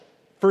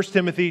1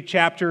 Timothy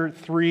chapter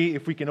 3,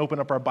 if we can open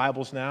up our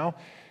Bibles now,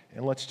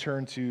 and let's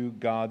turn to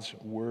God's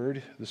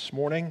Word this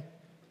morning.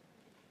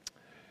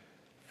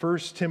 1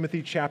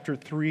 Timothy chapter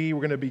 3,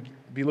 we're going to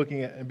be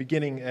looking at,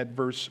 beginning at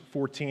verse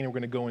 14, and we're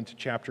going to go into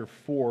chapter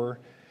 4.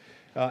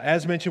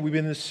 As mentioned, we've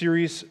been in this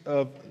series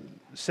of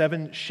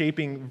 7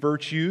 shaping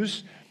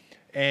virtues,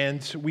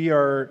 and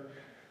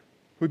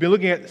we've been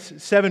looking at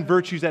 7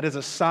 virtues that as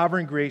a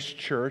sovereign grace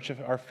church,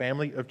 our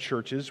family of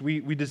churches,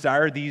 we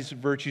desire these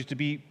virtues to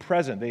be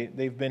present.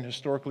 They've been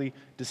historically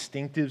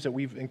distinctives that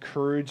we've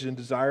encouraged and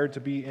desired to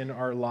be in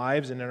our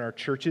lives and in our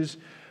churches.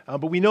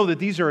 But we know that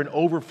these are an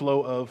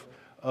overflow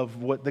of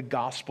what the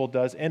gospel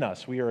does in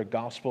us. We are a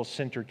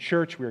gospel-centered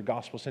church. We are a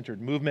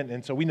gospel-centered movement.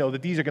 And so we know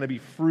that these are going to be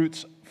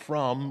fruits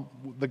from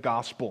the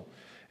gospel.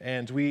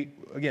 And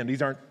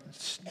these aren't,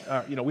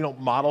 we don't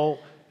model.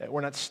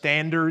 We're not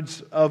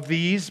standards of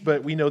these,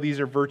 but we know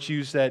these are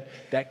virtues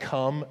that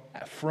come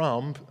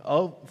from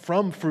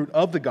fruit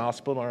of the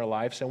gospel in our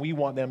lives, and we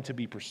want them to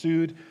be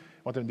pursued,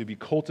 want them to be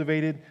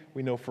cultivated.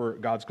 We know for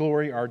God's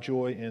glory, our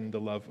joy, and the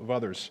love of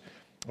others.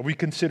 We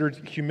considered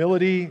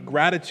humility,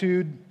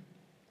 gratitude,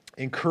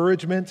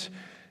 encouragement,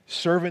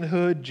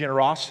 servanthood,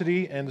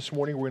 generosity, and this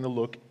morning we're going to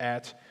look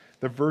at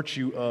the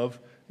virtue of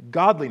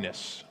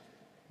godliness.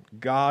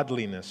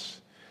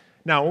 Godliness.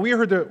 Now, when we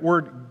heard the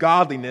word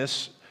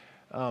godliness,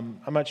 I'm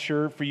not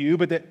sure for you,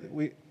 but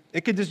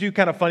it could just do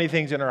kind of funny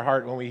things in our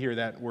heart when we hear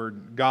that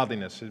word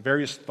godliness.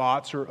 Various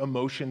thoughts or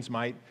emotions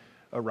might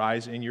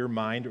arise in your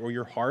mind or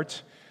your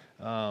heart.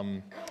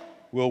 You're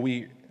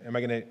going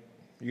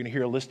to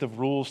hear a list of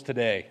rules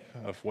today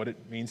of what it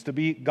means to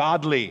be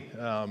godly,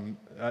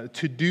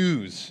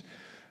 to-dos,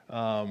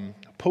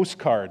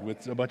 postcard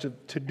with a bunch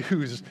of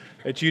to-dos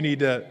that you need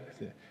to,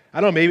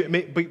 I don't know,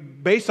 maybe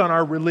based on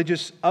our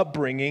religious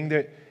upbringing,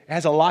 that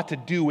has a lot to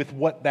do with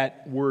what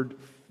that word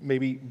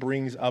maybe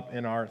brings up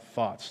in our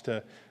thoughts,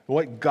 to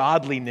what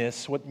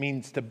godliness, what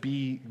means to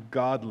be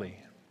godly.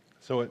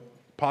 So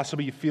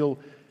possibly you feel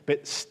a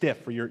bit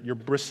stiff, or you're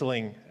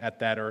bristling at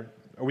that, or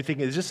are we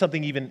thinking, is this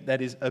something even that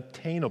is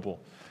obtainable?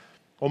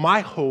 Well,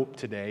 my hope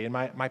today, and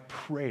my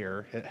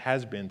prayer, it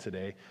has been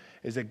today,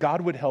 is that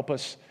God would help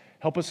us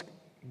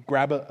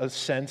grab a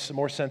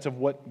more sense of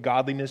what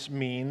godliness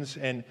means,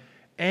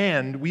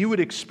 and we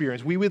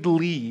would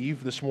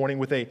leave this morning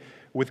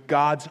with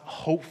God's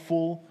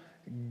hopeful,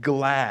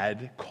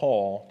 glad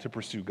call to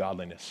pursue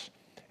godliness.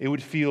 It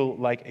would feel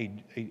like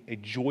a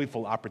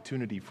joyful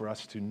opportunity for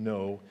us to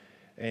know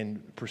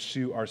and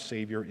pursue our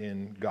Savior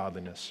in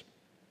godliness.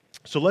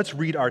 So let's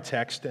read our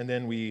text, and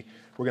then we're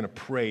going to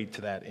pray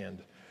to that end.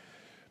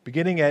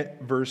 Beginning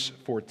at verse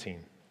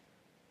 14.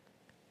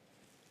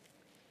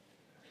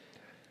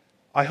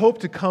 I hope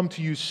to come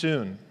to you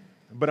soon,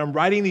 but I'm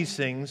writing these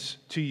things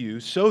to you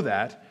so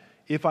that,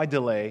 if I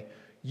delay,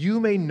 you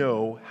may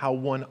know how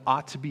one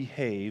ought to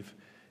behave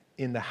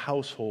in the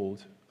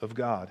household of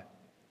God,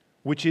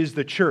 which is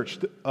the church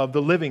of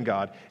the living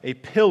God, a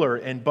pillar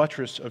and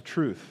buttress of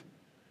truth.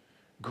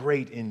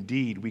 Great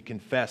indeed, we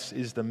confess,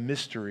 is the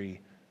mystery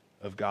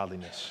of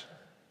godliness.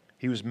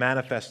 He was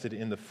manifested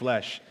in the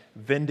flesh,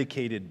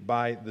 vindicated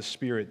by the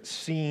Spirit,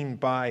 seen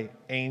by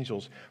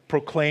angels,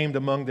 proclaimed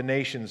among the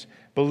nations,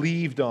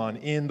 believed on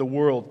in the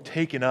world,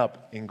 taken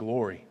up in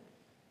glory.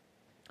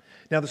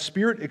 Now the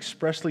Spirit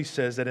expressly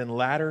says that in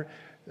later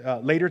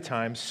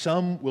times,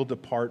 some will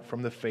depart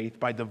from the faith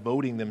by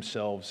devoting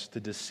themselves to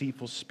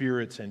deceitful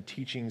spirits and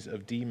teachings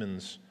of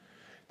demons,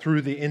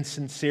 through the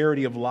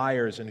insincerity of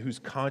liars and whose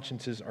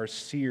consciences are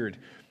seared,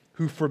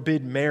 who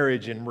forbid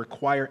marriage and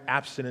require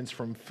abstinence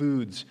from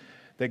foods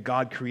that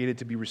God created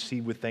to be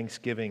received with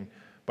thanksgiving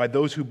by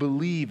those who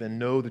believe and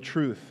know the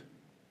truth.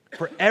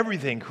 For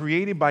everything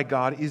created by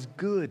God is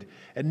good,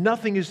 and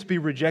nothing is to be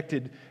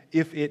rejected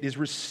if it is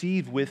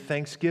received with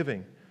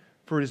thanksgiving,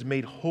 for it is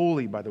made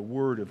holy by the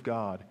word of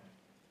God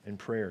and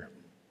prayer.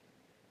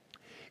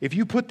 If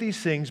you put these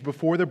things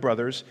before the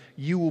brothers,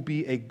 you will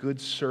be a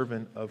good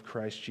servant of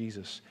Christ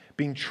Jesus,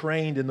 being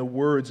trained in the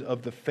words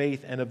of the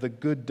faith and of the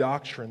good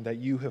doctrine that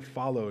you have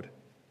followed.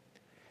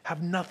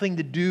 Have nothing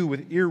to do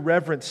with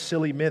irreverent,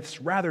 silly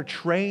myths. Rather,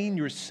 train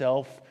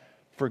yourself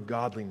for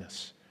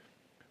godliness.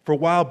 For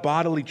while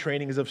bodily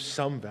training is of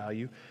some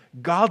value,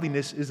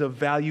 godliness is of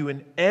value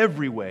in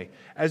every way,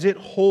 as it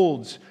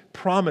holds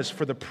promise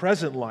for the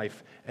present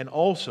life and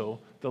also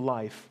the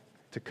life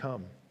to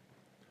come.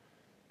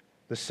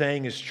 The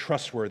saying is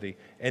trustworthy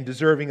and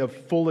deserving of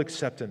full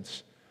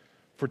acceptance.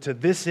 For to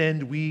this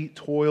end we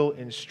toil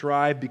and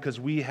strive, because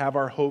we have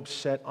our hopes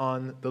set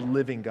on the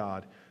living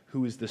God,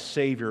 who is the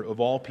Savior of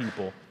all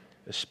people,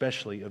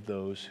 especially of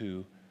those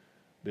who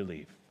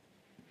believe.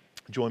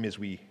 Join me as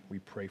we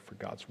pray for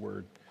God's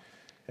word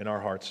in our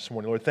hearts this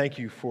morning. Lord, thank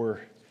you for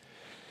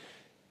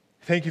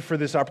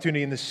this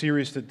opportunity in this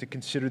series to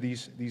consider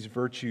these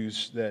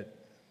virtues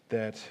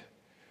that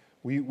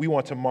we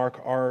want to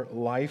mark our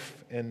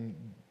life and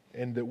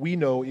that we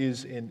know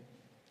is in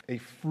a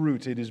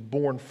fruit. It is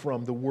born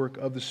from the work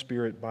of the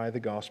Spirit by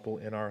the gospel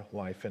in our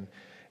life. And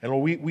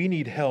Lord, we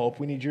need help.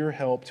 We need your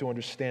help to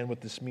understand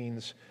what this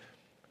means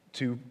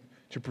to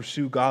to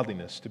pursue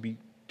godliness,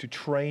 to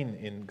train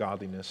in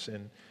godliness.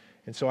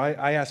 And so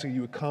I ask that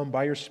you would come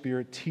by your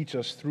Spirit, teach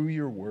us through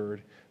your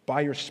word,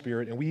 by your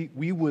Spirit, and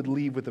we would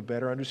leave with a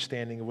better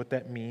understanding of what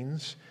that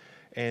means,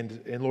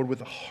 and Lord,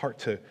 with a heart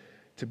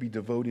to be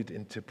devoted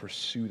and to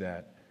pursue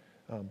that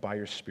by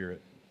your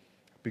Spirit,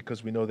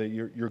 because we know that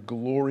your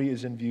glory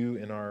is in view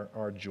and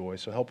our joy.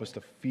 So help us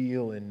to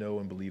feel and know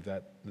and believe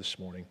that this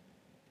morning.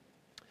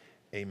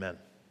 Amen.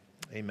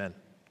 Amen.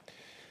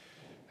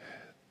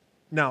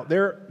 Now,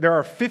 there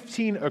are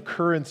 15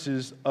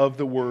 occurrences of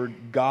the word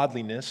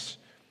godliness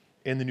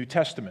in the New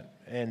Testament,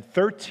 and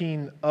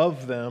 13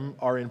 of them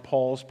are in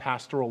Paul's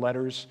pastoral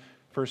letters,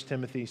 1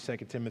 Timothy, 2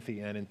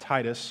 Timothy, and in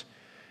Titus.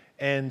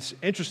 And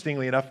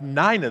interestingly enough,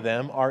 9 of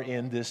them are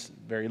in this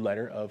very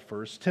letter of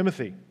 1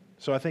 Timothy.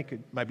 So I think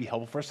it might be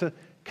helpful for us to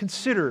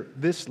consider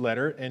this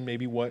letter and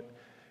maybe what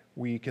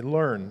we can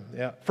learn.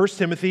 1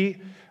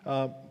 Timothy,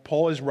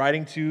 Paul is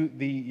writing to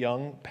the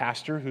young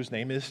pastor whose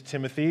name is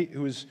Timothy,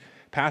 who is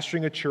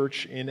pastoring a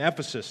church in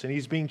Ephesus. And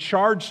he's being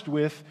charged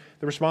with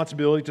the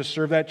responsibility to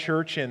serve that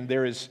church, and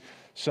there is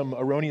some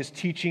erroneous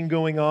teaching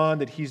going on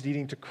that he's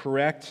needing to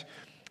correct.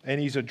 And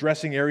he's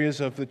addressing areas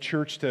of the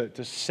church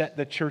to set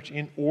the church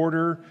in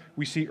order.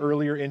 We see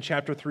earlier in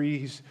chapter 3,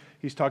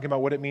 he's talking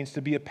about what it means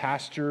to be a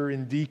pastor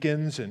and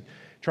deacons and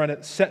trying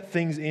to set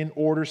things in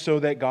order so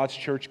that God's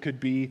church could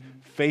be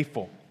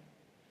faithful.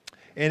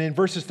 And in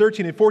verses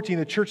 13 and 14,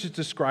 the church is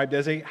described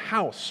as a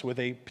house with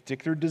a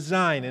particular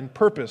design and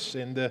purpose.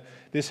 And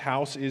this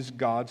house is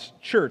God's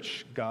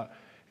church.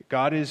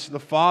 God is the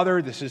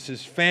Father. This is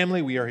His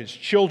family. We are His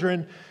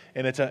children.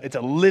 And it's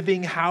a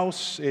living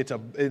house. It's a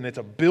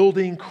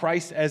building.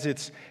 Christ as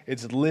its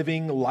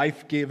living,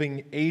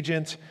 life-giving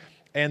agent.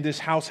 And this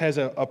house has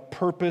a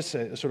purpose,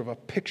 a sort of a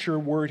picture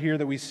word here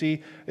that we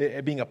see,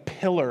 it being a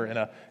pillar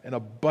and a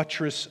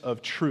buttress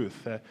of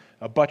truth.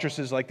 A buttress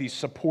is like these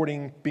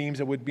supporting beams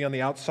that would be on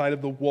the outside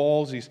of the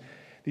walls.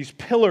 These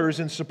pillars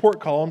and support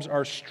columns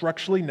are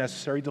structurally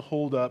necessary to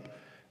hold up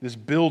this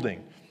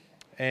building.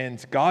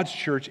 And God's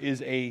church is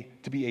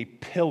to be a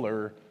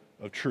pillar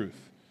of truth,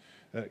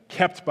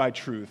 kept by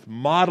truth,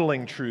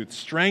 modeling truth,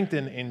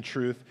 strengthened in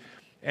truth.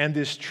 And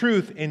this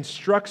truth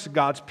instructs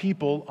God's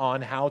people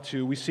on how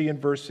to, we see in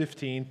verse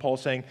 15, Paul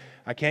saying,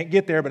 I can't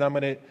get there, but I'm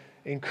going to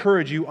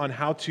encourage you on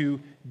how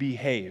to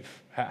behave,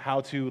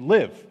 how to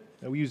live.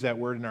 Now, we use that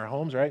word in our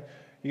homes, right?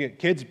 You get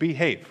kids,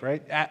 behave,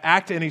 right?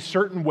 Act in a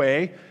certain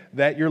way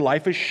that your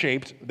life is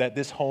shaped, that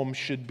this home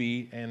should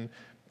be, and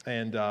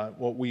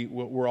what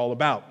we're all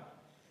about.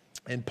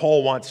 And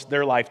Paul wants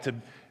their life to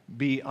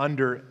be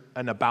under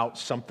and about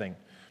something.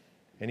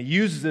 And he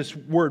uses this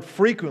word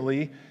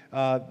frequently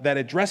that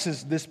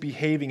addresses this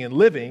behaving and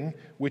living,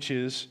 which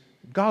is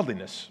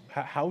godliness,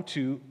 how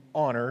to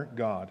honor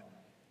God.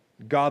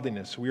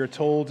 Godliness. We are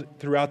told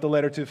throughout the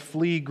letter to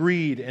flee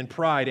greed and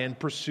pride and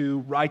pursue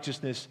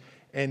righteousness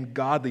and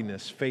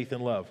godliness, faith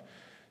and love.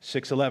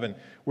 6:11.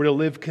 We're to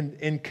live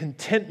in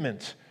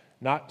contentment,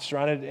 not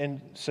surrounded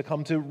and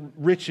succumb to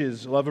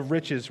riches, love of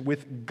riches,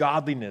 with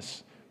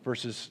godliness.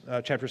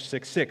 Chapter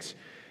 6:6.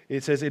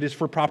 It says, it is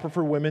proper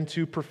for women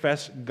to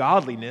profess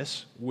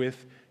godliness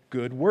with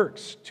good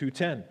works.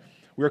 2:10.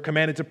 We are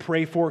commanded to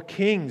pray for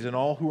kings and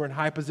all who are in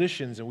high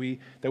positions, and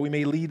that we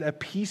may lead a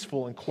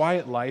peaceful and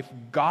quiet life,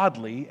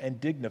 godly and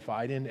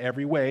dignified in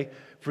every way,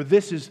 for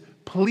this is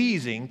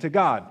pleasing to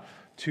God.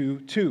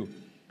 2:2.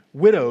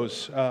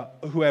 Widows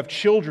who have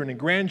children and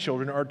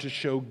grandchildren are to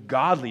show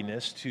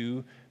godliness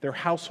to their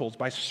households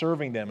by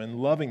serving them and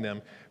loving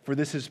them, for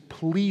this is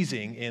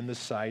pleasing in the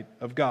sight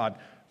of God.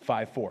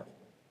 5:4.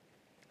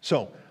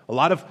 So, a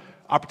lot of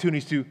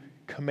opportunities to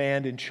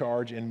command and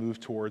charge and move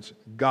towards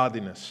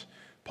godliness.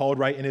 Paul would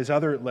write in his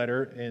other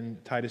letter in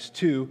Titus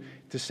 2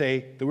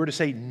 that we're to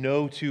say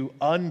no to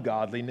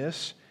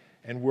ungodliness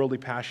and worldly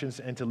passions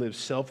and to live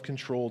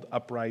self-controlled,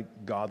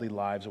 upright, godly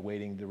lives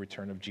awaiting the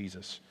return of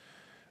Jesus.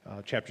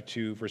 Chapter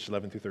 2, verse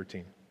 11 through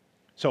 13.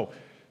 So,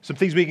 some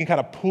things we can kind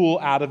of pull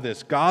out of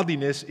this.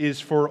 Godliness is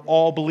for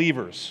all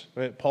believers.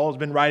 Right? Paul has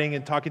been writing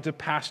and talking to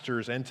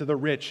pastors and to the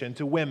rich and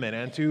to women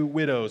and to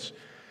widows.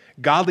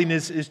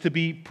 Godliness is to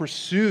be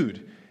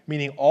pursued,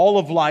 meaning all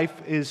of life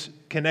is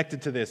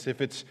connected to this.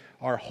 If it's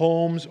our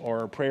homes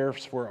or our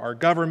prayers for our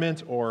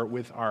government or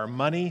with our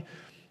money,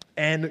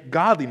 and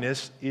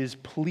godliness is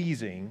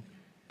pleasing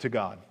to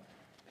God.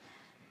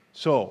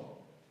 So,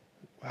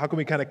 how can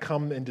we kind of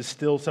come and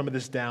distill some of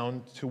this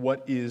down to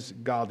what is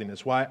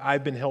godliness? Why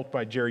I've been helped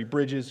by Jerry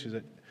Bridges, who's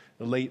the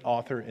late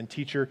author and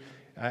teacher,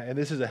 and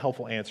this is a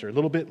helpful answer. A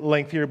little bit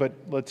lengthier, but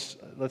let's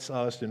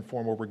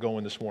inform where we're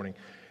going this morning.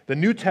 The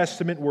New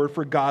Testament word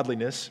for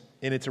godliness,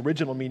 in its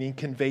original meaning,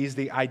 conveys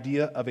the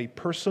idea of a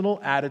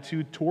personal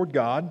attitude toward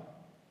God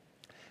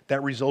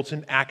that results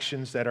in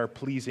actions that are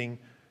pleasing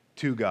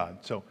to God.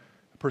 So,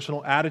 a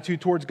personal attitude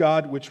towards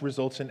God which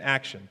results in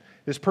action.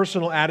 This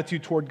personal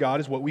attitude toward God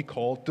is what we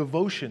call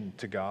devotion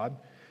to God,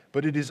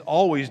 but it is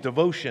always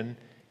devotion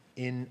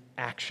in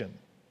action.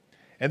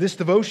 And this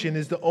devotion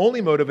is the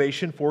only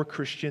motivation for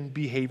Christian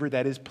behavior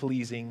that is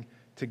pleasing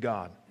to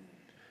God.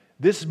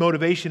 This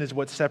motivation is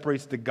what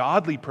separates the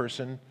godly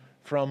person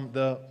from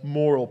the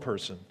moral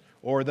person,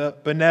 or the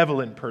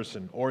benevolent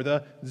person, or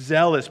the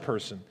zealous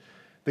person.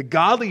 The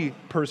godly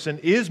person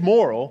is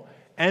moral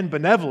and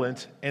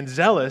benevolent and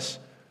zealous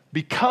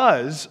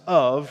because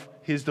of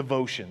his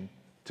devotion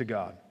to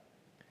God.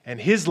 And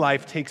his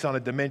life takes on a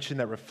dimension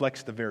that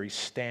reflects the very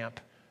stamp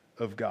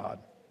of God.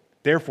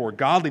 Therefore,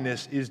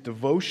 godliness is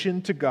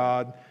devotion to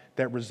God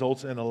that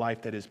results in a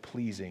life that is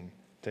pleasing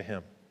to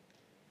him.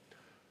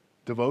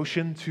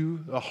 Devotion to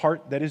a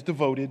heart that is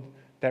devoted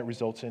that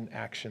results in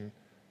action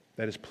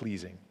that is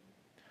pleasing.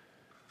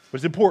 But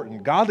it's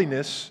important.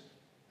 Godliness,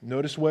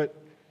 notice what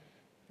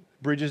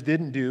Bridges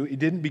didn't do. He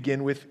didn't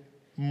begin with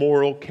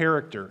moral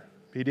character.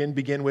 He didn't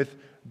begin with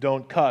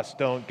don't cuss,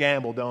 don't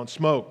gamble, don't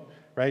smoke,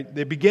 right?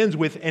 It begins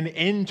with an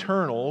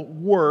internal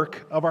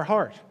work of our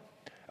heart.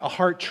 A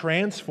heart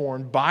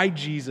transformed by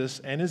Jesus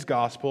and his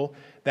gospel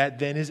that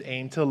then is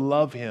aimed to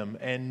love him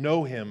and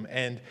know him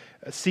and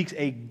seeks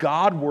a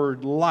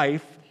Godward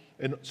life.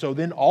 And so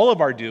then all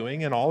of our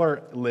doing and all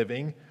our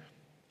living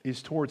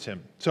is towards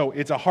him. So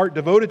it's a heart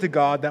devoted to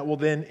God that will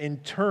then in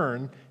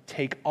turn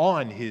take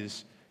on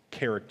his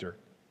character.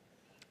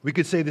 We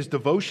could say this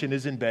devotion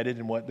is embedded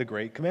in what the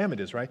great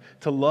commandment is, right?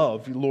 To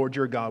love the Lord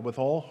your God with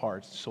all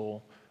heart,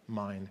 soul,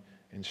 mind,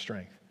 and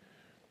strength.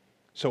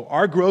 So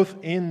our growth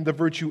in the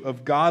virtue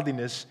of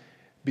godliness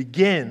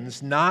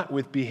begins not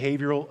with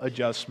behavioral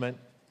adjustment,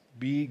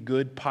 be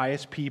good,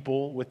 pious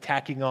people with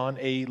tacking on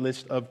a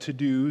list of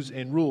to-dos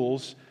and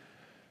rules,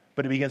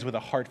 but it begins with a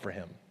heart for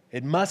him.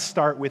 It must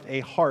start with a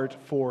heart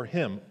for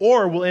him,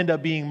 or we'll end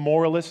up being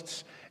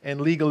moralists and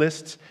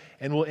legalists,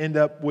 and we'll end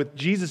up with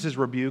Jesus'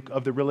 rebuke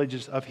of the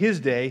religious of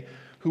his day,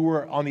 who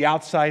were on the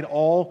outside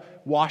all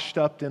washed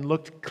up and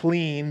looked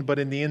clean, but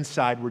in the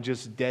inside were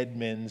just dead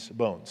men's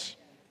bones.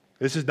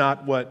 This is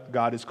not what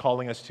God is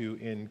calling us to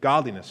in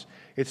godliness.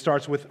 It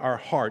starts with our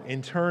heart,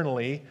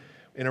 internally,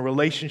 in a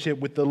relationship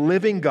with the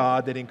living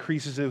God that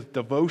increases with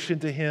devotion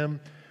to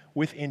him,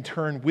 which in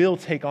turn will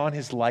take on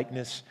his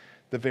likeness,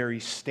 the very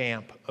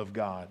stamp of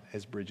God,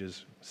 as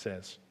Bridges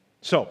says.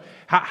 So,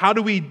 how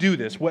do we do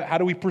this? How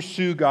do we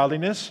pursue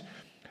godliness?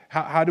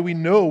 How do we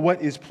know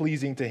what is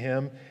pleasing to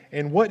him?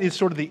 And what is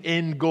sort of the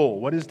end goal?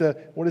 What is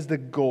the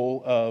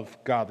goal of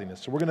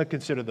godliness? So we're going to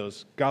consider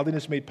those.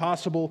 Godliness made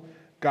possible,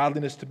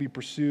 godliness to be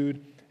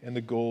pursued, and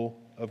the goal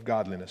of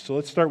godliness. So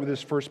let's start with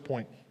this first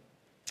point.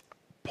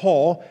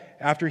 Paul,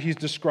 after he's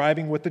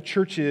describing what the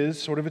church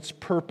is, sort of its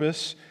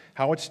purpose,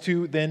 how it's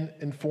to then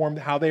inform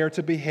how they are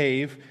to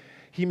behave,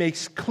 he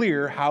makes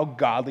clear how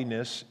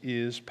godliness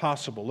is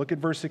possible. Look at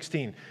verse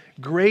 16.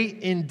 Great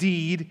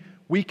indeed,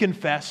 we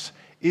confess,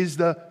 is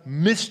the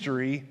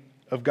mystery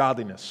of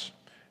godliness.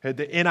 The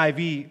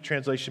NIV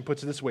translation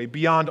puts it this way: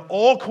 beyond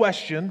all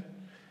question,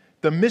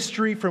 the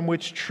mystery from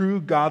which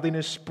true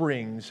godliness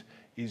springs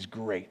is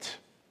great.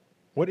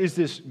 What is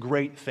this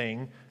great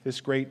thing, this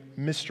great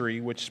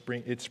mystery which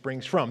it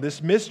springs from?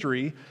 This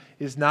mystery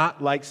is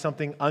not like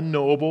something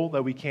unknowable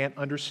that we can't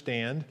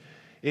understand.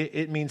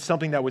 It means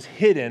something that was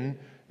hidden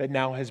that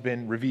now has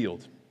been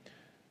revealed.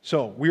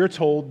 So we are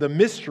told the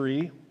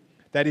mystery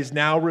that is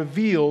now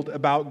revealed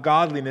about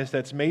godliness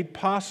that's made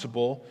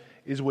possible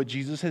is what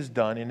Jesus has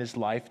done in his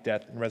life,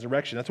 death, and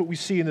resurrection. That's what we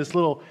see in this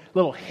little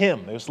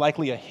hymn. It was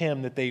likely a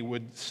hymn that they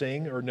would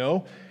sing or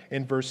know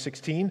in verse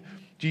 16.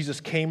 Jesus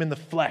came in the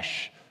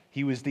flesh.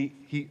 The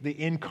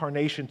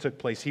incarnation took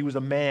place. He was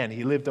a man.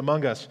 He lived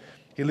among us.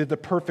 He lived a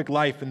perfect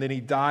life, and then he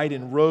died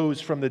and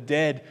rose from the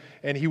dead,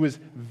 and he was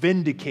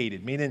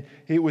vindicated, meaning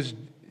it was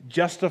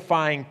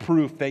justifying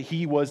proof that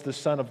he was the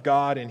Son of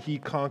God, and he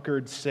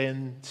conquered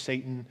sin,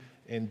 Satan,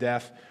 and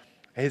death.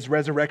 His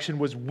resurrection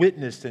was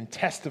witnessed and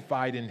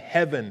testified in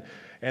heaven,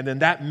 and then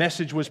that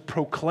message was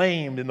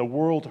proclaimed, and the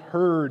world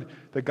heard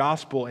the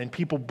gospel, and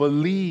people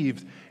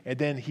believed, and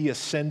then he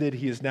ascended.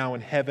 He is now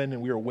in heaven,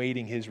 and we are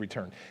awaiting his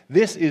return.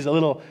 This is a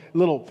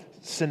little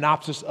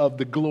synopsis of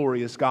the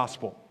glorious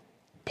gospel.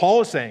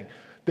 Paul is saying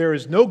there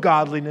is no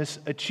godliness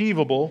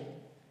achievable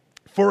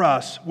for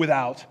us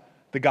without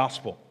the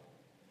gospel,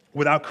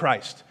 without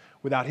Christ,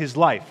 without his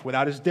life,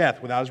 without his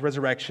death, without his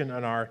resurrection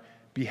on our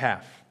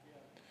behalf.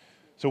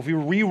 So if we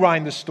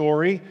rewind the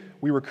story,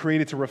 we were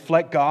created to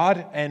reflect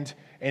God and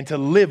to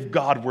live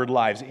Godward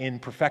lives in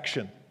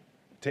perfection,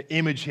 to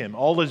image him,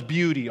 all his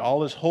beauty,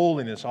 all his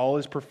holiness, all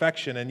his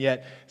perfection, and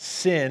yet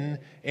sin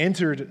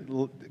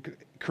entered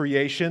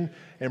creation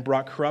and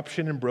brought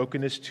corruption and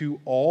brokenness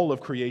to all of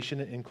creation,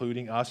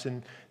 including us,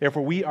 and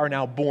therefore we are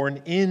now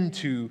born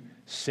into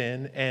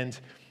sin, and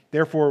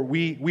therefore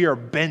we are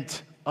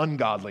bent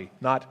ungodly,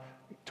 not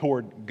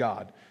toward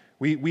God.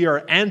 We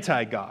are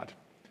anti-God.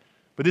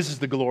 But this is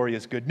the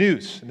glorious good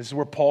news, and this is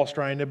where Paul's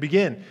trying to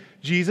begin.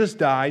 Jesus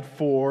died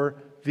for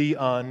the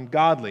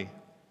ungodly.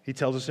 He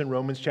tells us in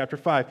Romans chapter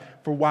 5,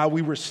 for while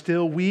we were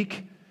still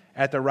weak,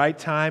 at the right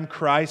time,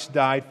 Christ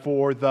died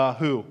for the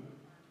who?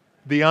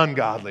 The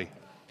ungodly.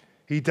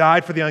 He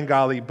died for the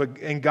ungodly,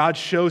 and God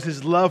shows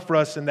his love for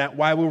us in that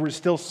while we were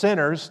still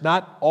sinners,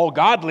 not all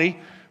godly,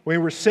 when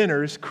we were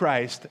sinners,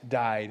 Christ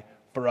died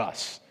for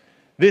us.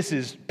 This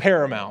is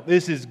paramount.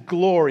 This is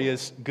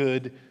glorious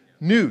good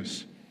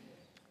news.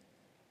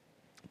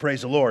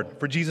 Praise the Lord.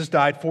 For Jesus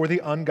died for the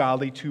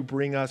ungodly to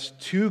bring us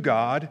to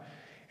God.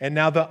 And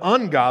now the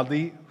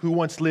ungodly, who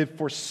once lived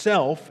for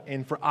self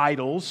and for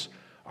idols,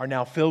 are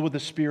now filled with the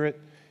Spirit,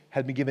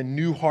 have been given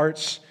new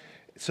hearts,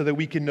 so that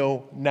we can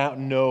now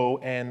know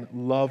and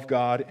love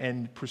God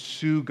and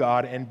pursue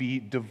God and be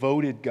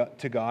devoted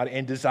to God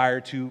and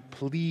desire to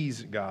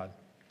please God.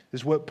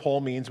 This is what Paul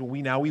means when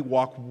we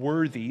walk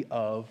worthy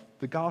of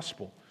the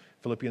gospel.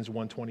 Philippians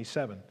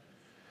 1:27.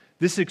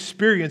 This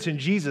experience in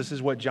Jesus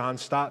is what John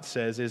Stott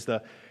says is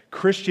the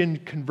Christian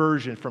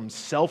conversion from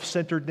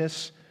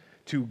self-centeredness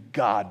to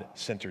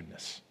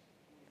God-centeredness.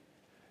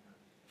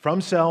 From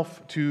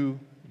self to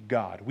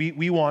God.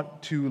 We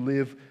want to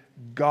live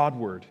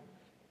Godward.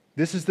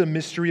 This is the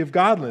mystery of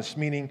godliness,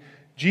 meaning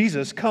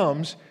Jesus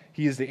comes,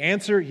 He is the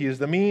answer, He is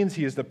the means,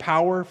 He is the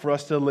power for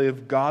us to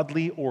live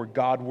godly or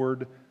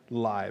Godward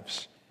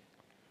lives.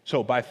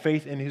 So by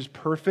faith in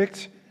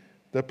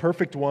the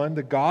perfect one,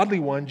 the godly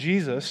one,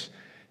 Jesus,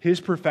 His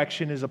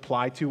perfection is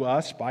applied to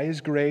us by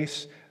His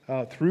grace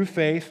through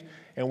faith,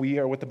 and we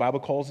are what the Bible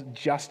calls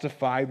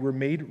justified. We're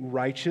made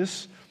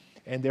righteous,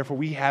 and therefore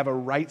we have a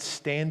right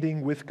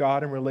standing with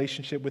God in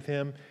relationship with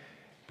Him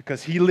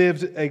because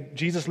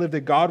Jesus lived a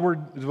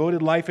Godward,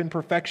 devoted life in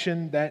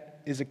perfection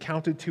that is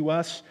accounted to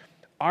us.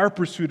 Our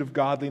pursuit of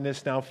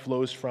godliness now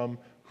flows from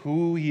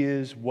who He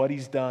is, what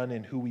He's done,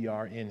 and who we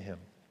are in Him.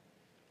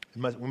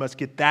 We must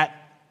get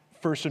that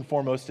first and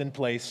foremost in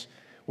place,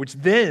 which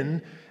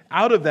then,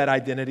 out of that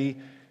identity,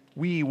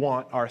 we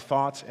want our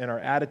thoughts and our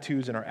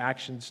attitudes and our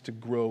actions to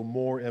grow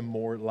more and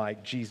more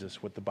like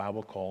Jesus, what the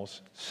Bible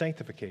calls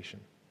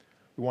sanctification.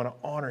 We want to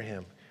honor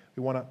Him.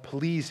 We want to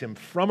please Him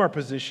from our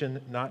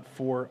position, not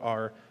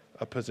for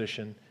a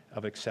position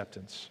of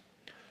acceptance.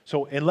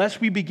 So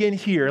unless we begin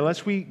here,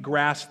 unless we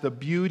grasp the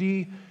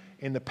beauty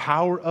and the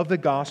power of the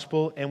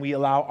gospel and we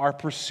allow our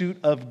pursuit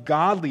of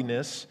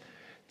godliness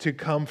to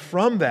come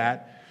from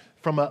that,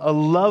 from a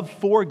love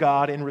for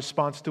God in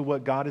response to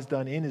what God has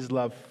done in His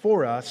love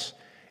for us,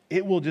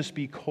 it will just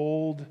be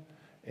cold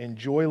and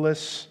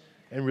joyless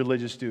and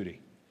religious duty.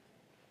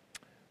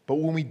 But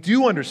when we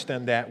do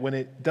understand that, when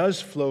it does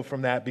flow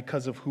from that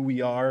because of who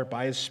we are,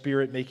 by His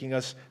Spirit making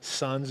us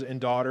sons and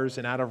daughters,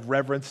 and out of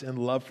reverence and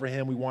love for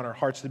Him, we want our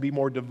hearts to be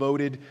more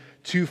devoted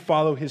to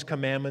follow His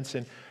commandments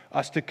and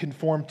us to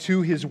conform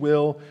to His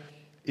will,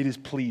 it is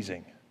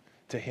pleasing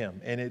to Him,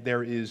 and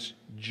there is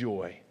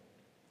joy.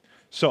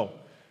 So,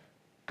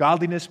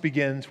 godliness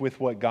begins with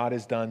what God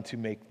has done to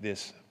make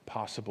this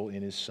possible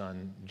in His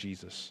Son,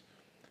 Jesus.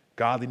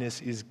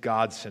 Godliness is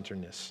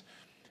God-centeredness.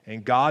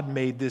 And God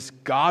made this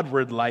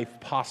Godward life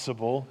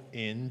possible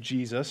in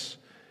Jesus.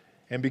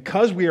 And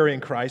because we are in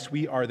Christ,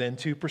 we are then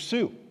to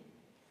pursue.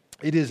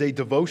 It is a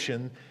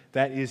devotion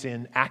that is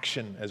in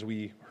action, as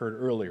we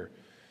heard earlier.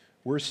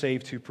 We're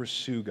saved to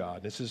pursue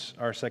God. This is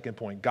our second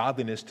point,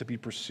 godliness to be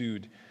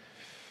pursued.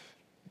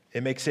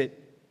 It makes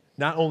it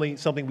not only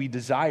something we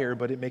desire,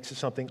 but it makes it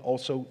something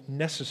also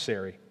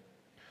necessary.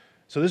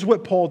 So this is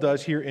what Paul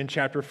does here in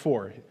chapter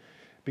 4,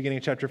 beginning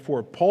of chapter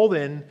 4. Paul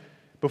then,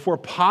 before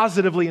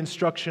positively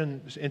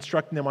instructing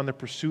them on the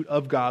pursuit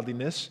of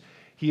godliness,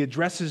 he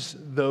addresses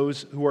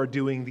those who are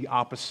doing the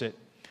opposite,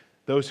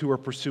 those who are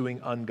pursuing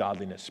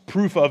ungodliness,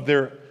 proof of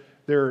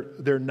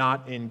they're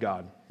not in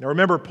God. Now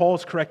remember,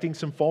 Paul's correcting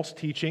some false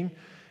teaching,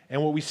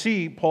 and what we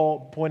see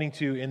Paul pointing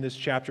to in this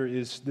chapter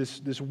is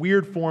this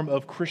weird form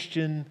of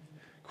Christian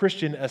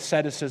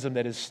asceticism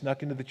that is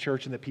snuck into the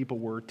church and that people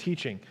were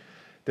teaching.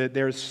 That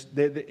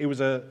it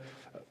was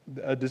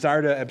a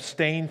desire to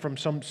abstain from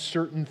some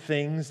certain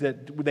things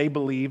that they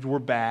believed were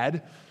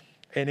bad,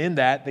 and in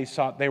that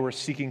they were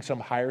seeking some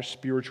higher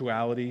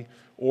spirituality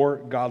or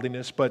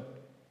godliness. But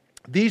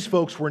these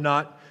folks were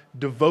not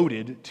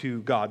devoted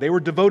to God. They were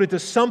devoted to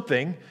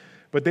something,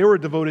 but they were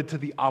devoted to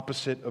the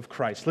opposite of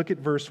Christ. Look at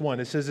verse 1.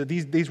 It says that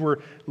these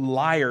were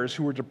liars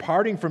who were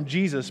departing from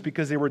Jesus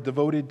because they were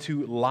devoted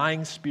to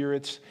lying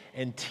spirits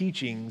and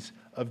teachings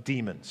of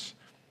demons.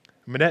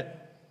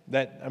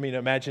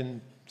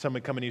 Imagine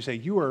someone coming to you and say,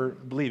 you are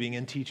believing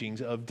in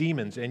teachings of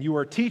demons, and you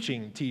are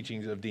teaching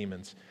teachings of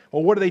demons.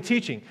 Well, what are they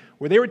teaching?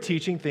 Well, they were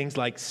teaching things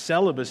like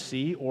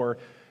celibacy or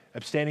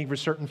abstaining from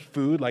certain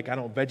food, like,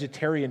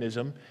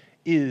 vegetarianism,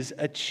 is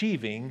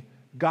achieving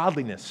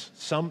godliness,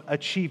 some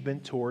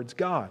achievement towards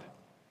God.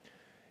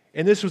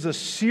 And this was a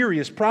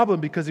serious problem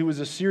because it was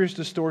a serious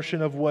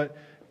distortion of what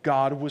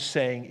God was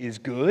saying is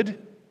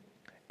good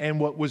and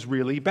what was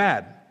really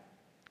bad.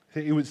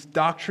 It was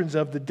doctrines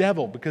of the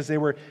devil because they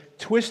were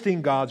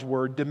twisting God's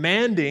word,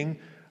 demanding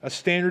a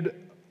standard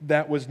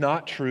that was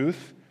not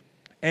truth,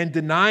 and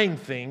denying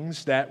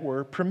things that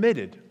were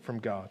permitted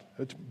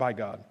by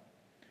God.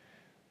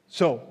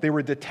 So they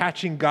were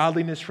detaching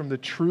godliness from the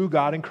true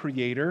God and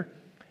Creator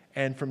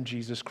and from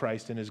Jesus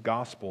Christ and His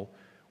gospel,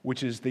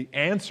 which is the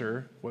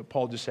answer, what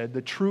Paul just said,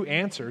 the true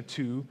answer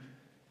to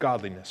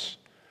godliness.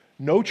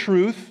 No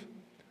truth,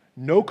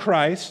 no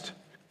Christ,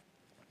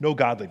 no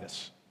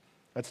godliness.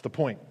 That's the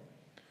point.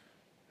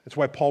 That's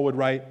why Paul would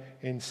write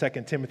in 2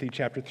 Timothy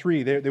chapter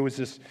 3. There was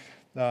this,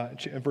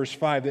 in verse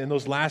 5, in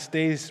those last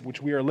days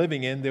which we are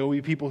living in, there will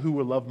be people who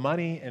will love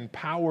money and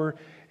power,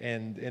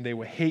 and they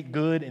will hate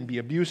good and be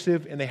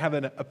abusive, and they have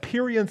an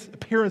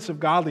appearance of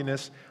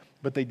godliness,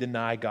 but they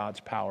deny God's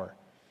power.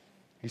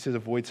 He says,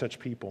 avoid such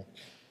people.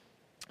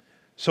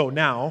 So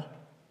now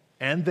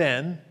and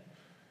then,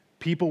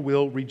 people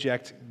will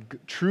reject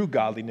true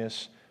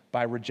godliness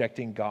by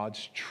rejecting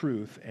God's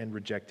truth and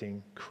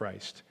rejecting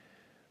Christ.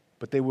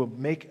 But they will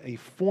make a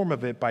form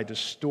of it by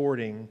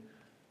distorting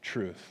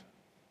truth.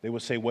 They will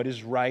say what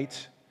is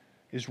right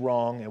is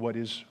wrong and what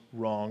is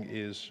wrong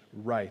is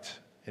right.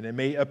 And it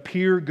may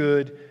appear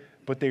good,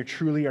 but they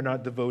truly are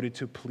not devoted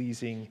to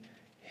pleasing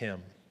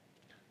Him.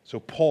 So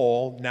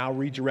Paul now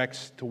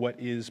redirects to what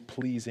is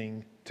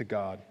pleasing to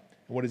God.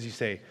 And what does he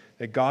say?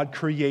 That God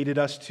created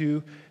us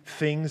to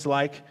things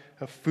like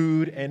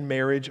food and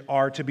marriage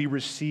are to be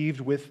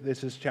received with,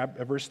 this is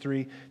verse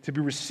 3, to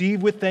be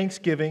received with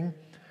thanksgiving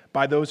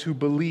by those who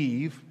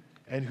believe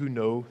and who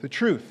know the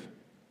truth.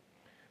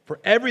 For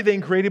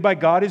everything created by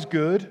God is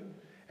good,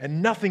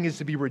 and nothing is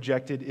to be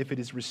rejected if it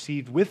is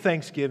received with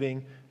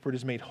thanksgiving, for it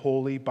is made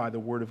holy by the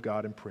word of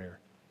God and prayer.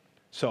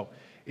 So,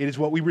 it is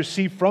what we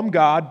receive from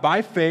God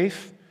by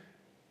faith,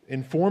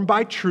 informed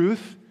by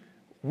truth,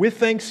 with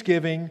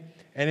thanksgiving,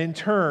 and in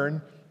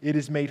turn, it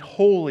is made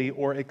holy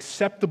or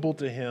acceptable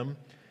to Him.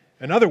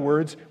 In other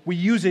words, we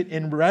use it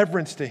in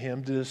reverence to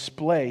Him to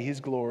display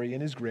His glory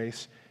and His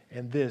grace,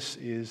 and this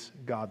is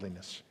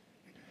godliness.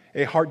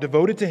 A heart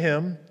devoted to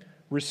Him,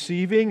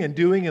 receiving and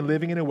doing and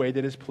living in a way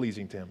that is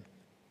pleasing to Him.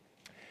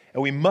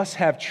 And we must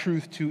have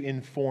truth to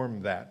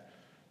inform that.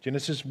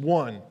 Genesis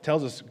 1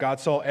 tells us God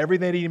saw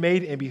everything that He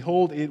made, and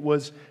behold, it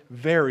was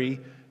very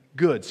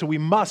good. So we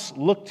must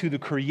look to the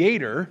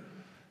Creator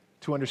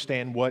to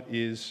understand what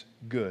is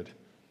good.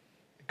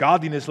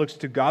 Godliness looks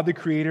to God the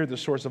Creator, the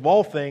source of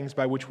all things,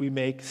 by which we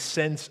make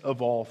sense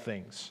of all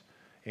things.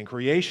 In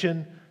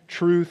creation,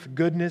 truth,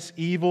 goodness,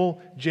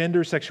 evil,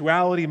 gender,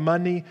 sexuality,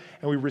 money,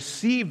 and we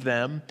receive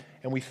them,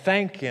 and we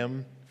thank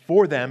Him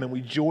for them, and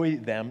we joy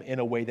them in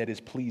a way that is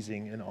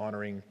pleasing and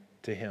honoring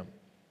to Him.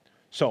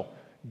 So,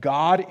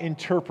 God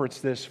interprets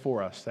this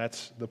for us.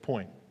 That's the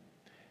point.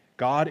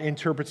 God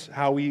interprets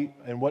how we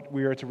and what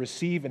we are to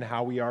receive and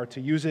how we are to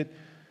use it.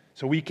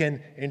 So we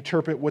can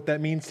interpret what that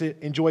means to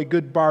enjoy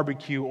good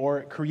barbecue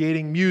or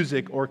creating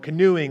music or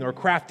canoeing or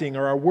crafting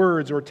or our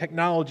words or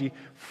technology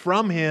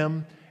from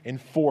Him and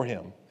for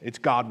Him. It's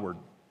Godward.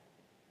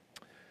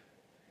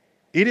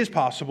 It is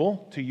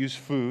possible to use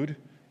food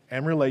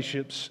and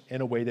relationships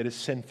in a way that is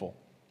sinful.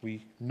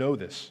 We know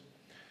this.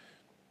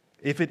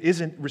 If it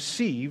isn't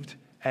received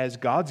as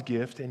God's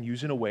gift and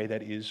used in a way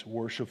that is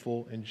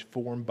worshipful and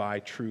formed by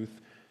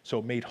truth,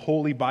 so made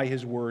holy by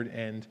His word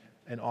and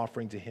an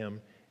offering to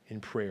Him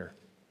in prayer.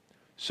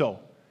 So,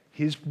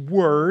 His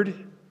word,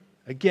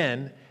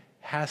 again,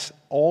 has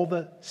all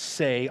the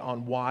say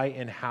on why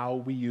and how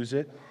we use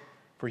it,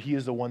 for He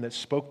is the one that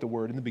spoke the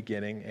word in the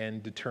beginning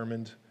and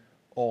determined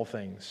all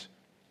things.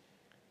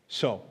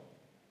 So,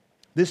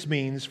 this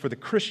means for the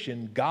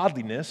Christian,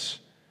 godliness,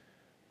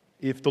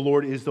 if the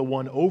Lord is the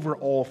one over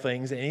all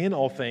things and in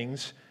all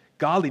things,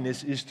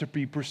 godliness is to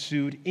be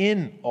pursued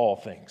in all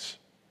things.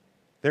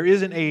 There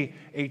isn't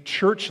a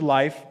church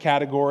life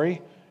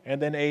category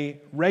and then a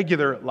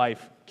regular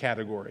life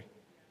category.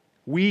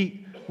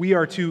 We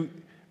are to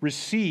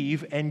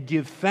receive and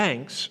give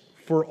thanks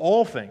for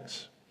all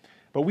things.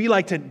 But we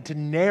like to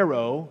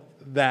narrow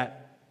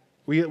that.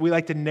 We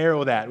like to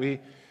narrow that.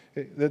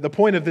 The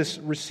point of this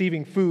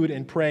receiving food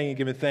and praying and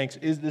giving thanks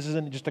is this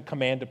isn't just a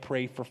command to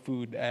pray for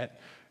food at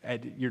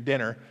your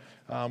dinner.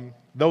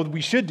 Though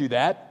we should do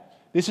that,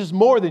 this is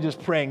more than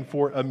just praying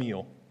for a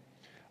meal.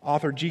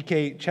 Author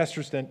G.K.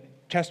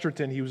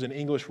 Chesterton, he was an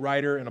English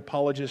writer and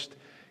apologist.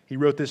 He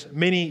wrote this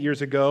many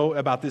years ago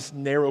about this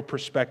narrow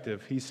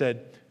perspective. He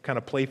said, kind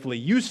of playfully,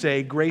 you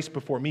say grace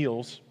before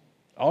meals.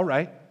 All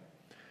right.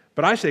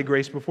 But I say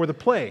grace before the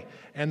play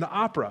and the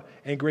opera,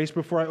 and grace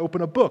before I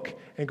open a book,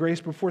 and grace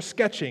before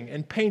sketching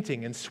and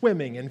painting and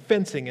swimming and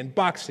fencing and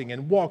boxing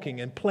and walking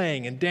and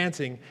playing and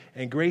dancing,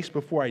 and grace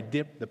before I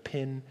dip the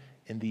pen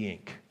in the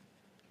ink.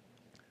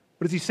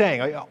 What is he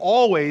saying? I'm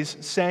always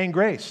saying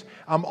grace.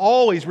 I'm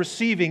always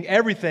receiving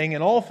everything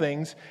and all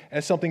things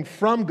as something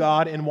from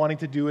God and wanting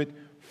to do it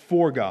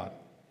for God.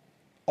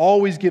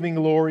 Always giving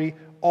glory,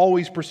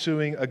 always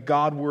pursuing a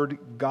Godward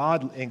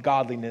God and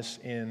godliness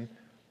in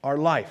our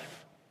life.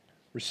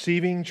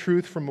 Receiving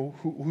truth from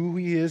who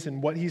He is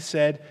and what He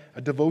said,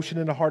 a devotion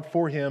in the heart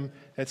for Him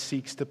that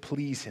seeks to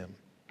please Him.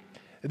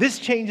 This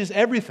changes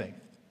everything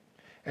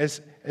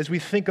as we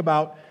think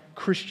about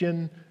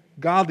Christian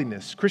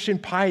godliness. Christian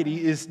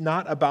piety is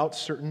not about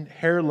certain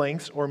hair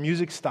lengths or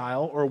music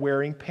style or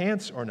wearing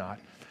pants or not.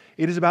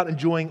 It is about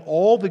enjoying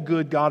all the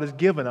good God has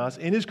given us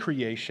in His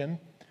creation,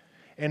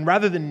 and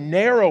rather than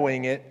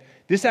narrowing it,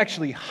 this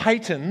actually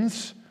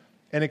heightens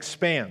and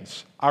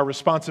expands our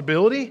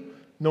responsibility,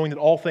 knowing that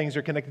all things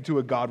are connected to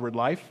a Godward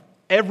life,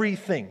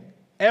 everything,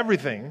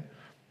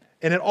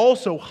 and it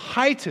also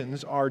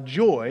heightens our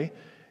joy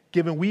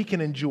given we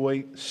can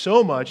enjoy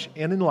so much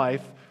in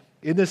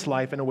this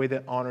life in a way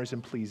that honors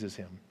and pleases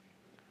Him.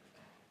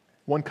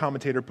 One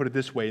commentator put it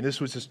this way, and this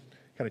was just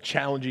kind of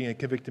challenging and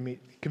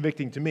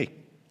convicting to me.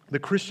 The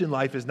Christian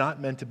life is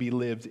not meant to be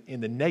lived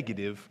in the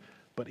negative,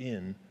 but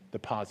in the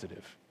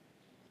positive.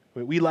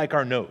 We like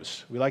our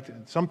nose. We like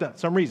some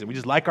reason. We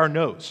just like our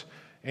nose.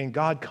 And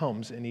God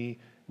comes and He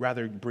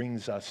rather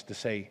brings us to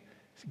say,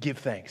 give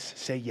thanks,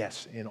 say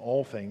yes in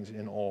all things,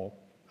 in all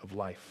of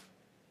life.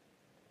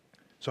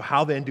 So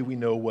how then do we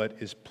know what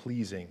is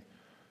pleasing?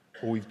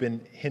 Well, we've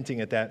been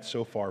hinting at that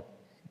so far.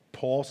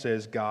 Paul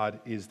says God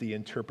is the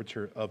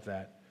interpreter of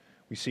that.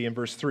 We see in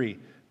verse 3,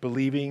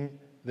 believing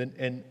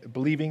and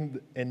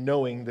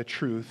knowing the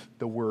truth,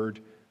 the word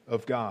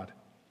of God.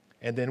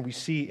 And then we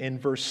see in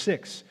verse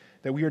 6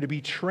 that we are to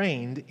be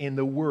trained in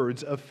the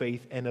words of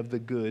faith and of the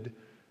good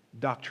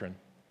doctrine.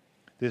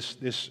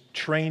 This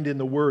trained in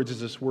the words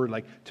is this word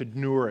like to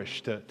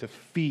nourish, to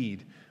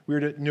feed. We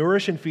are to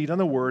nourish and feed on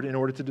the word in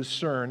order to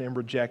discern and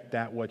reject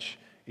that which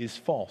is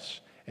false.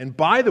 And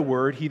by the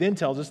word, he then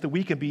tells us that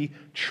we can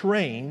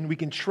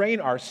train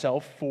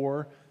ourselves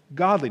for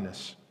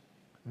godliness.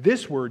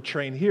 This word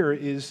train here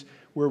is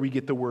where we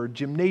get the word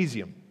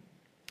gymnasium.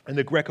 In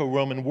the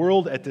Greco-Roman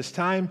world at this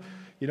time,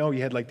 you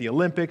had like the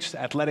Olympics,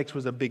 athletics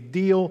was a big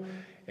deal,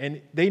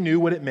 and they knew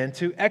what it meant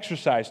to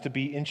exercise, to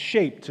be in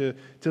shape, to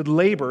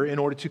labor in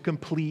order to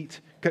compete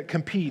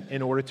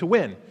in order to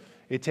win.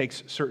 It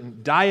takes certain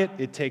diet,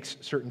 it takes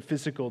certain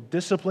physical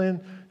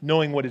discipline,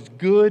 knowing what is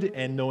good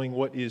and knowing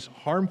what is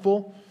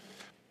harmful.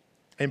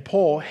 And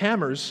Paul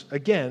hammers,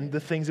 again, the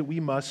things that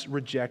we must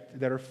reject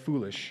that are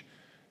foolish.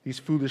 These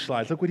foolish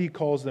lies. Look what he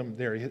calls them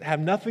there. They have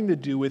nothing to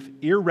do with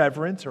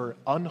irreverent or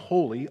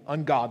unholy,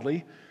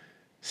 ungodly,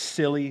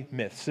 silly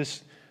myths.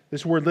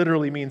 This word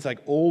literally means like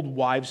old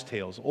wives'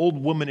 tales,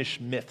 old womanish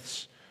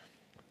myths.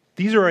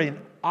 These are in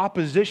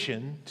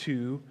opposition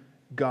to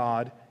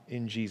God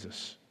in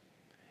Jesus.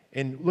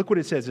 And look what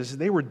it says. It says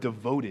they were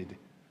devoted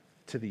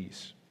to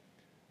these.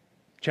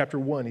 Chapter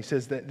 1, he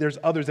says that there's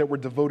others that were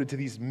devoted to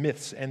these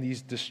myths and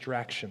these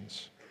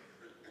distractions.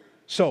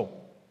 So,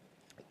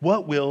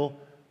 what will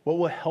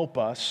help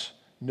us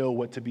know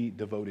what to be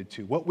devoted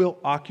to? What will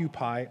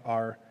occupy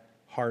our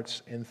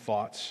hearts and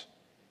thoughts?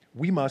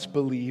 We must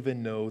believe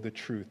and know the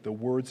truth, the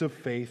words of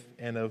faith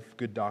and of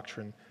good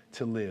doctrine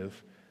to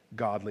live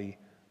godly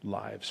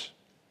lives.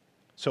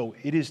 So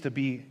it is to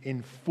be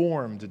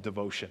informed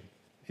devotion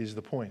is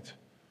the point.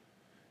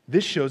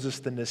 This shows us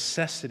the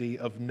necessity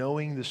of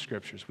knowing the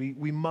Scriptures.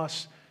 We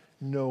must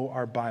know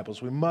our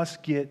Bibles. We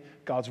must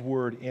get God's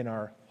Word in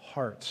our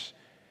hearts,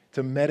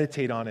 to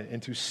meditate on it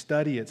and to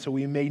study it so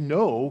we may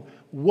know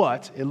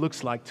what it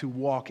looks like to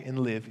walk and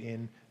live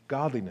in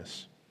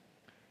godliness.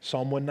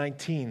 Psalm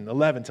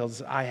 119:11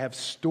 tells us, I have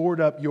stored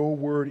up your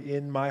word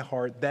in my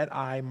heart that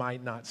I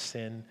might not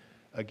sin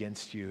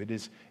against you. It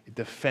is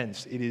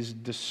defense, it is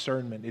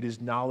discernment, it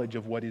is knowledge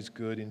of what is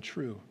good and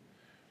true.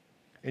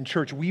 In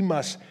church, we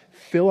must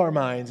fill our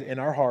minds and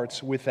our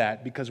hearts with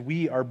that because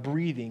we are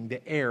breathing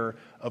the air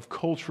of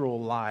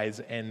cultural lies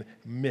and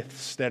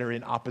myths that are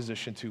in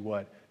opposition to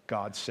what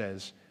God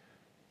says.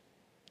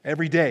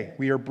 Every day,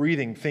 we are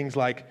breathing things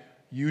like,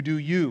 you do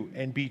you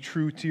and be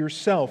true to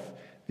yourself.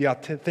 The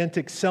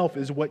authentic self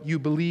is what you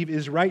believe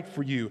is right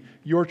for you.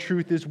 Your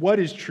truth is what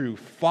is true.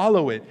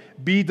 Follow it.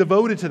 Be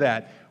devoted to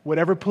that.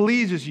 Whatever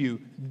pleases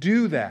you,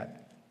 do that.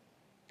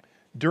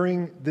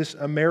 During this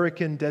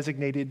American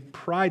designated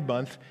Pride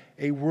Month,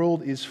 a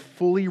world is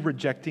fully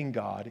rejecting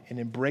God and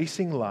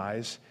embracing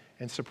lies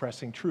and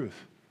suppressing truth.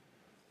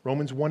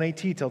 Romans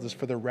 1:18 tells us,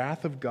 for the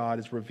wrath of God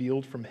is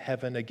revealed from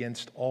heaven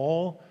against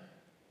all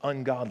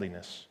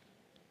ungodliness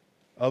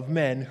of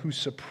men who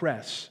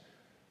suppress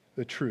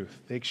the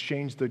truth. They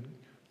exchange the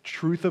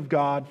truth of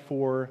God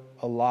for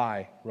a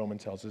lie,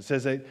 Romans tells us. It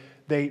says that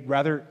they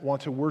rather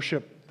want to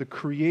worship the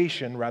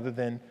creation rather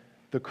than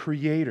the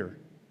Creator.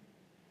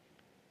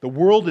 The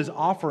world is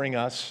offering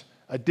us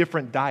a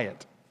different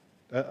diet,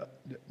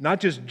 not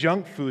just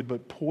junk food,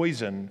 but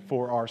poison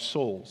for our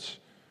souls.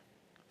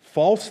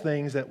 False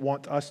things that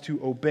want us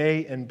to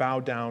obey and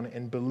bow down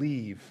and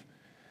believe.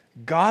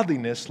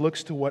 Godliness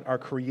looks to what our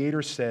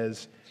Creator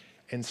says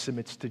and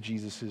submits to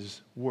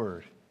Jesus'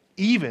 word,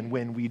 even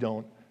when we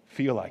don't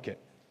feel like it.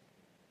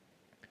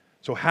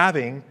 So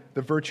having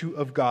the virtue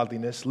of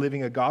godliness,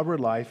 living a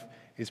godward life,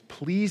 is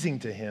pleasing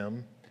to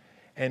Him.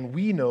 And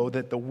we know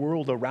that the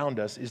world around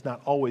us is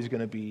not always going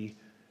to be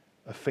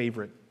a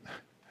favorite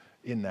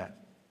in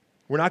that.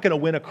 We're not going to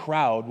win a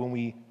crowd when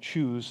we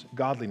choose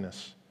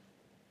godliness.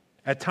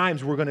 At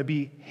times, we're going to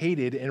be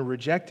hated and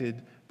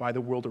rejected by the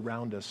world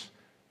around us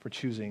for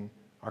choosing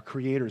our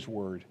Creator's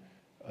word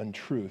and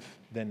truth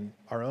than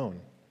our own.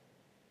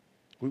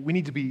 We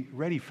need to be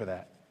ready for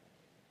that.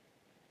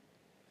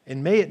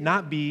 And may it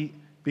not be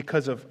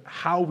because of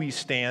how we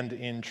stand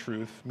in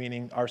truth,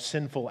 meaning our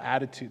sinful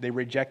attitude. They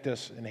reject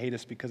us and hate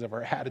us because of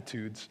our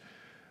attitudes,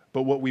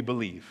 but what we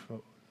believe.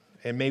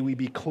 And may we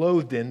be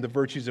clothed in the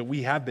virtues that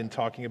we have been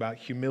talking about,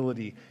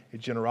 humility,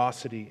 and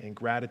generosity, and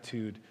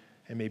gratitude,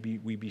 and maybe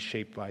we be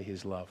shaped by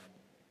His love.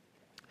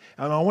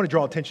 And I want to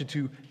draw attention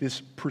to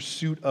this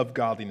pursuit of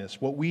godliness.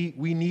 What we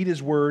need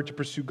His word to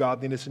pursue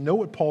godliness. And know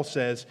what Paul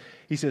says.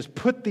 He says,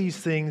 put these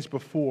things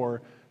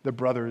before the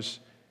brothers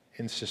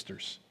and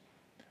sisters.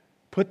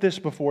 Put this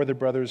before the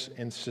brothers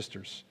and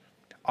sisters.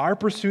 Our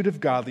pursuit of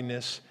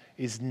godliness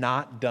is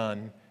not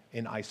done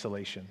in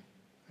isolation.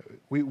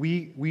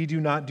 We do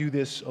not do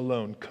this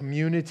alone.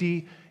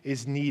 Community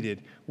is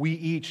needed. We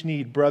each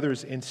need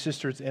brothers and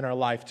sisters in our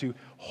life to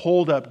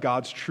hold up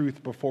God's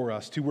truth before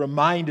us, to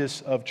remind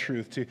us of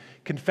truth, to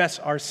confess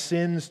our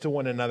sins to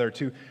one another,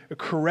 to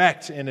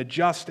correct and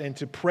adjust and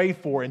to pray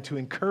for and to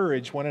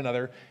encourage one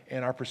another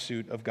in our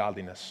pursuit of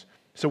godliness.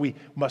 So we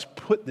must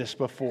put this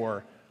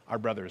before our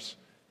brothers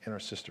and our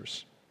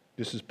sisters.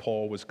 This is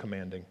Paul was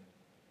commanding.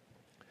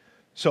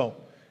 So,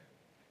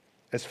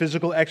 as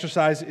physical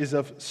exercise is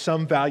of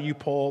some value,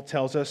 Paul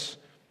tells us,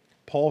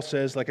 Paul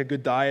says, like a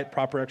good diet,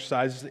 proper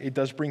exercise, it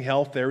does bring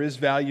health. There is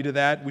value to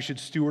that. We should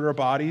steward our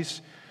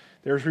bodies.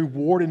 There's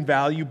reward and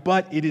value,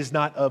 but it is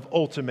not of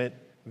ultimate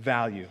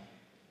value.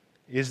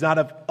 It is not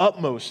of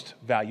utmost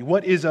value.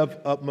 What is of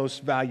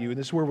utmost value? And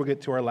this is where we'll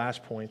get to our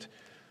last point,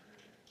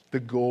 the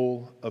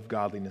goal of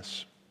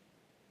godliness.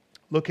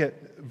 Look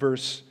at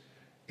verse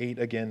 8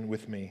 again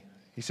with me.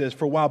 He says,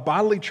 for while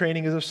bodily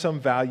training is of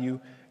some value,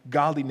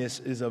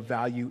 godliness is of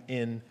value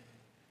in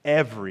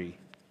every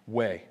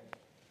way,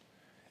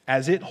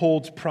 as it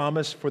holds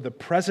promise for the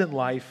present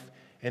life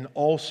and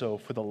also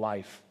for the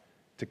life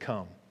to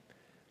come.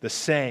 The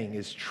saying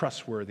is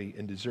trustworthy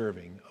and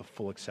deserving of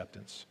full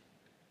acceptance.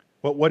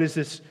 What is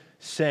this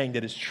saying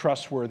that is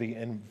trustworthy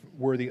and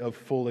worthy of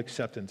full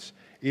acceptance?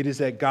 It is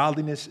that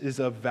godliness is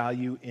of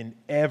value in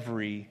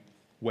every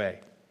way,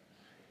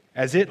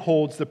 as it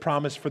holds the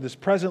promise for this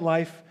present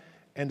life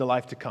and the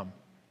life to come.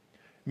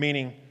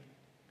 Meaning,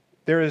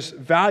 there is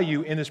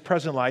value in this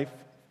present life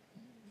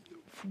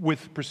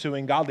with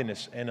pursuing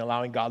godliness and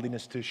allowing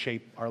godliness to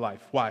shape our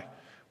life. Why?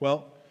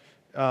 Well,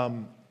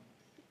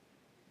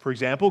 for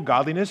example,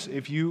 godliness,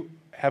 if you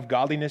have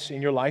godliness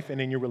in your life and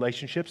in your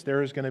relationships,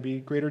 there is going to be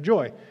greater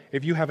joy.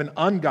 If you have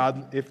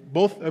if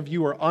both of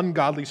you are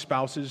ungodly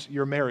spouses,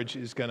 your marriage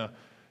is going to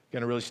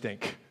really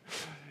stink.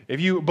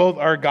 If you both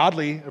are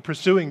godly,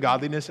 pursuing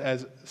godliness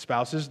as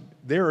spouses,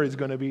 there is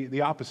going to be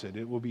the opposite.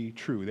 It will be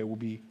true. There will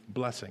be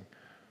blessing.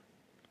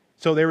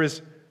 So there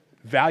is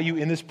value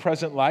in this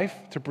present life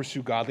to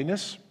pursue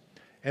godliness,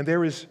 and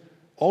there is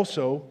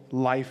also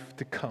life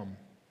to come.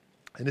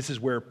 And this is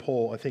where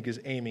Paul, I think, is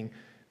aiming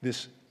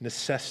this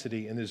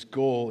necessity and this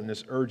goal and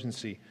this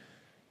urgency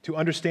to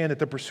understand that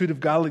the pursuit of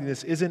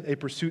godliness isn't a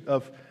pursuit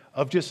of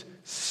just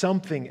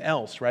something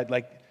else, right?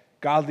 Like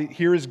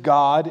here is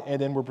God,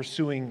 and then we're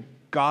pursuing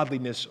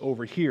godliness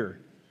over here.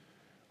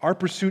 Our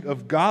pursuit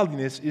of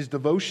godliness is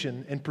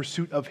devotion and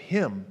pursuit of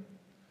Him,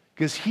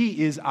 because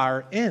He is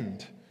our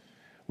end.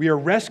 We are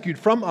rescued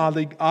from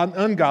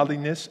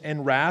ungodliness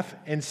and wrath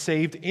and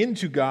saved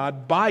into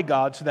God by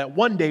God, so that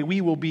one day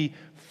we will be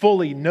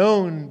fully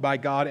known by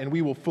God and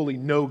we will fully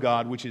know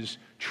God, which is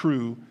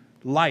true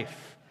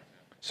life.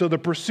 So the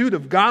pursuit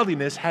of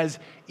godliness has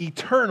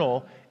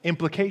eternal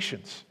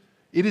implications.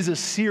 It is a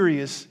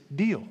serious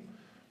deal.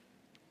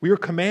 We are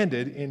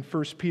commanded in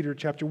 1 Peter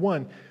chapter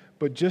 1,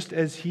 but just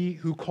as He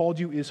who called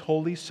you is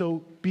holy,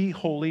 so be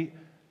holy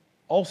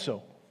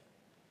also.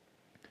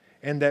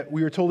 And that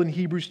we are told in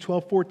Hebrews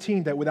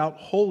 12:14 that without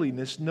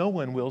holiness no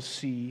one will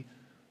see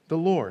the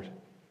Lord.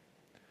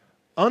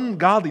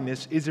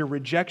 Ungodliness is a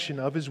rejection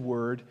of His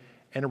word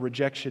and a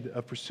rejection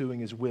of pursuing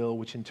His will,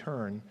 which in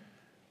turn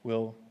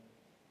will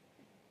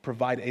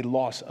provide a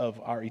loss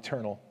of our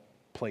eternal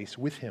place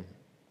with Him.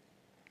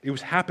 It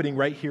was happening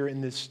right here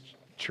in this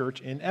church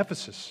in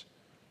Ephesus.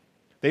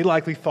 They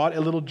likely thought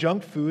a little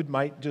junk food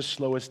might just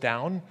slow us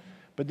down,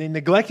 but they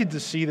neglected to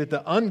see that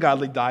the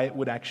ungodly diet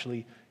would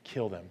actually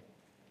kill them.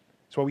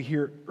 That's why we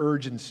hear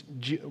urgent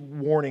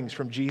warnings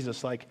from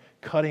Jesus, like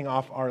cutting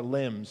off our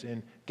limbs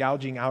and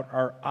gouging out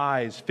our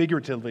eyes,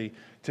 figuratively,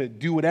 to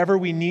do whatever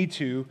we need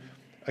to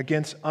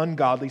against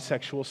ungodly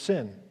sexual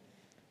sin.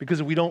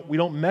 Because we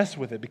don't mess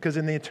with it, because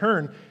in the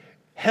turn,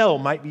 hell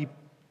might be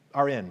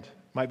our end,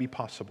 might be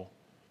possible.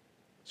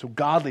 So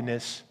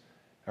godliness,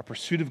 our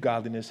pursuit of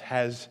godliness,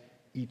 has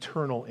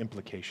eternal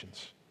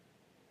implications.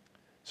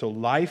 So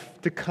life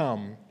to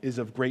come is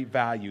of great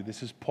value.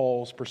 This is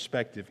Paul's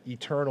perspective,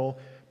 eternal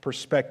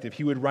perspective.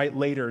 He would write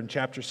later in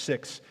chapter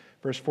 6,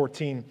 verse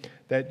 14,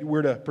 that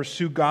we're to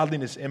pursue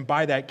godliness and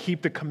by that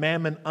keep the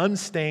commandment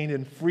unstained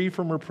and free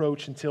from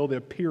reproach until the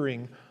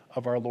appearing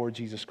of our Lord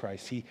Jesus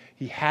Christ.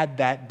 He had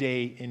that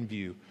day in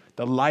view,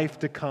 the life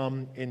to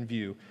come in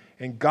view.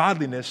 And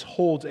godliness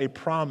holds a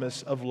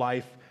promise of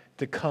life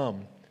to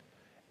come.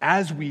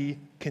 As we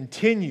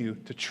continue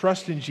to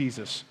trust in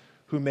Jesus,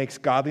 who makes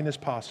godliness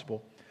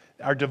possible,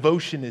 our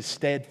devotion is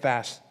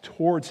steadfast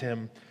towards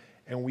Him,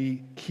 and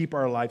we keep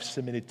our life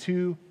submitted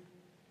to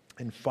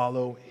and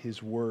follow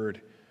His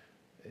word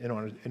in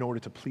order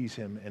to please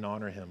Him and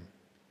honor Him.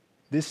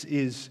 This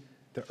is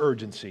the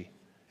urgency.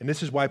 And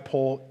this is why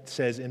Paul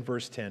says in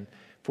verse 10,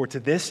 "For to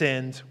this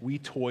end we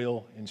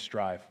toil and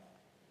strive."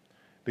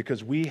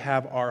 because we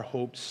have our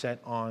hope set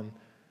on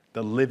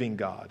the living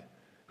God,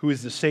 who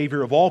is the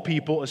Savior of all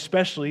people,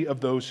 especially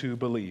of those who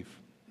believe.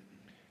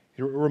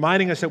 You're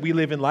reminding us that we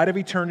live in light of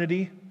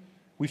eternity.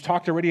 We've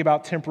talked already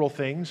about temporal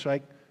things,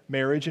 like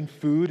marriage and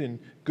food and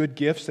good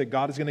gifts that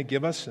God is going to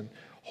give us, and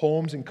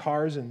homes and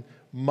cars and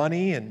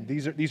money, and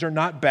these are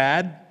not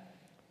bad,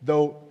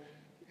 though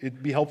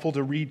it'd be helpful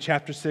to read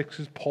chapter 6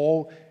 as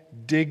Paul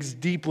digs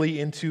deeply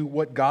into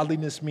what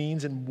godliness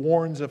means and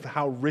warns of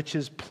how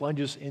riches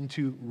plunges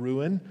into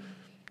ruin.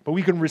 But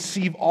we can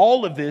receive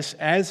all of this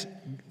as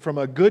from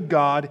a good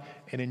God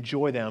and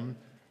enjoy them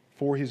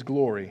for His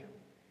glory.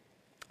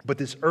 But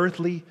this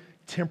earthly,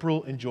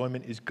 temporal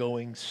enjoyment is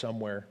going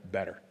somewhere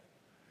better.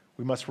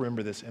 We must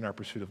remember this in our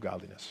pursuit of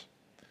godliness.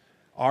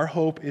 Our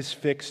hope is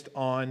fixed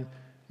on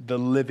the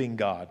living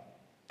God.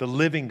 The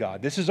living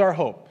God. This is our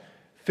hope.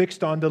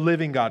 Fixed on the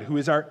living God, who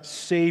is our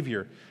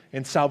Savior,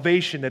 and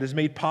salvation that is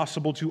made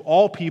possible to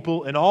all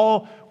people, and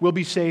all will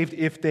be saved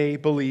if they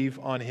believe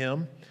on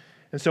Him.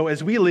 And so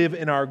as we live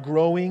in our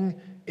growing,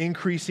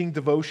 increasing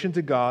devotion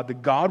to God, the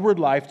Godward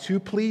life to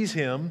please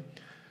Him,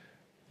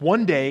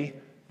 one day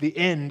the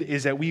end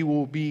is that we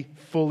will be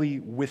fully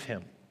with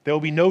Him. There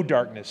will be no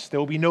darkness. There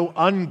will be no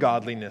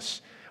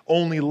ungodliness.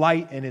 Only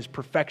light and His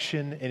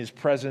perfection and His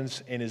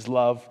presence and His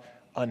love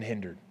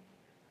unhindered.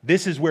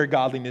 This is where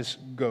godliness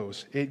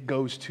goes. It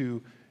goes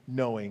to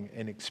knowing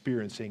and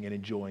experiencing and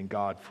enjoying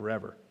God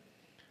forever.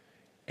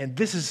 And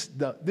this is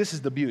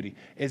the beauty,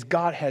 is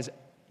God has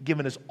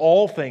given us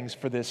all things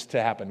for this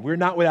to happen. We're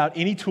not without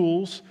any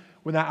tools,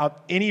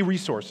 without any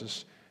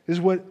resources. This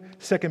is what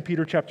 2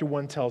 Peter chapter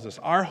 1 tells us.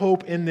 Our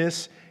hope in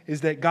this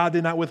is that God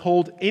did not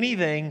withhold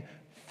anything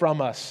from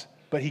us,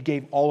 but He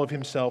gave all of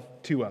Himself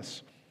to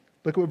us.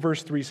 Look at what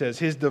verse 3 says.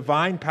 His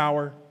divine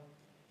power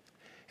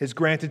has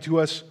granted to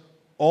us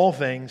all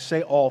things,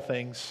 say all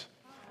things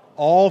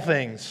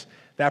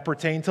that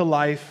pertain to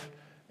life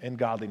and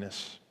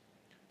godliness,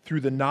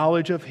 through the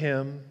knowledge of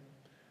Him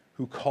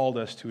who called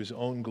us to His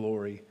own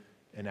glory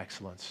and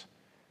excellence.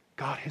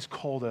 God has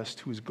called us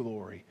to His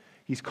glory.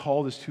 He's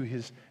called us to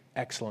His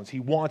excellence. He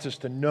wants us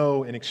to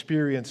know and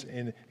experience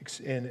and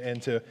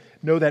to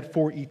know that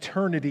for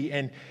eternity.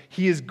 And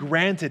He has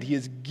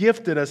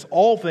gifted us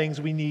all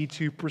things we need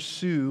to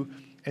pursue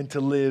and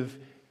to live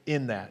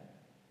in that.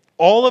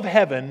 All of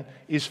heaven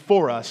is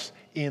for us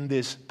in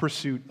this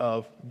pursuit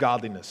of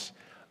godliness.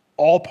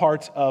 All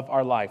parts of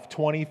our life,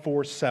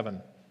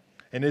 24/7.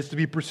 And it's to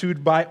be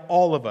pursued by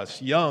all of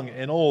us, young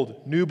and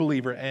old, new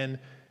believer and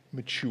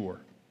mature.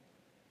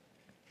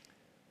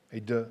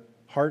 A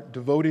heart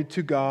devoted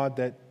to God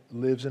that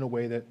lives in a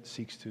way that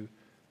seeks to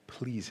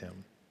please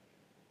Him.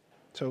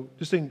 So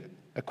just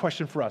a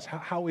question for us.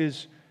 How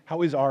is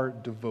our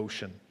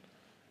devotion?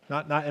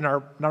 Not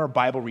our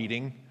Bible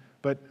reading,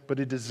 but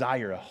a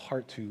desire, a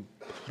heart to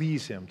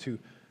please Him, to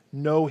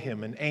know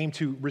Him, and aim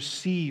to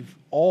receive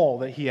all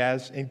that He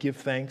has and give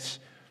thanks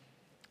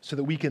so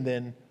that we can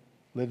then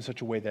live in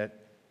such a way that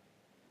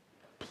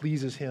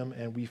pleases Him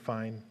and we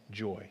find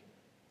joy.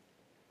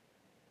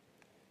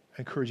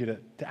 I encourage you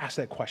to ask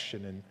that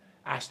question and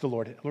ask the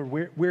Lord,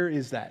 where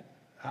is that?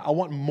 I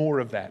want more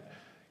of that,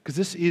 because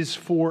this is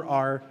for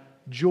our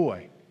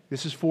joy.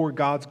 This is for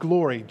God's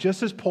glory.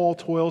 Just as Paul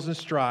toils and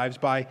strives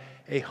by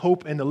a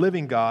hope in the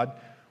living God,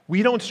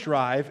 we don't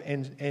strive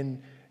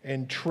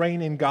and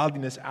train in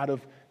godliness out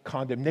of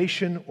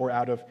condemnation or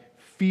out of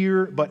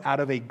fear, but out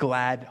of a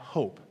glad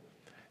hope.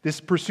 This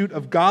pursuit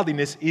of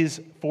godliness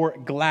is for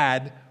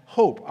glad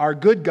hope. Our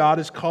good God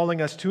is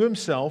calling us to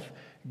Himself,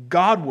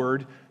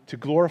 Godward, to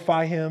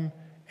glorify Him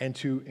and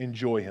to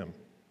enjoy Him.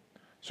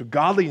 So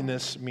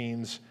godliness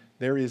means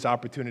there is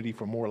opportunity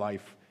for more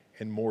life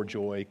and more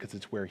joy because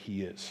it's where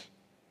He is.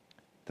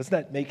 Doesn't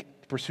that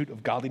make the pursuit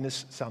of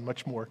godliness sound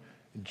much more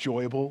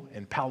enjoyable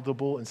and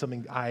palatable and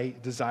something I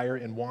desire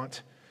and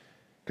want?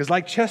 Because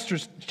like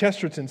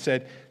Chesterton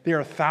said, there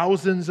are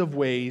thousands of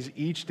ways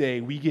each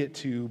day we get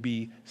to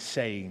be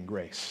saying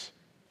grace.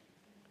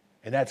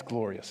 And that's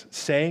glorious.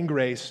 Saying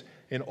grace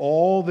in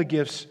all the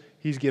gifts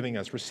He's giving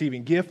us,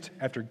 receiving gift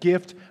after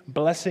gift,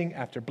 blessing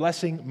after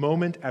blessing,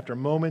 moment after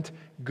moment,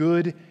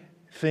 good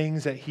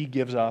things that He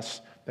gives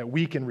us that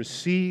we can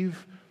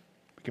receive,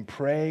 we can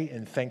pray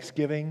in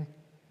thanksgiving,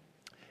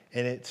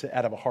 and it's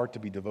out of a heart to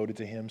be devoted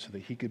to Him so that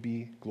He could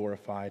be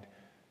glorified,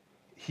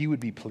 He would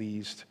be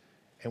pleased,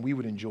 and we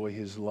would enjoy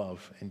His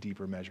love in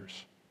deeper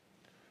measures.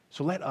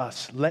 So let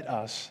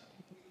us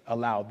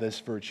allow this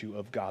virtue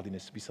of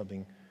godliness to be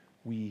something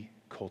we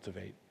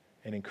cultivate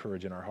and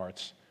encourage in our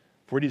hearts.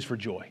 For it is for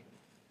joy.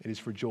 It is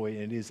for joy,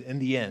 and it is in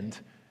the end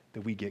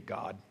that we get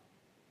God.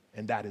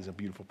 And that is a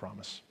beautiful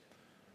promise.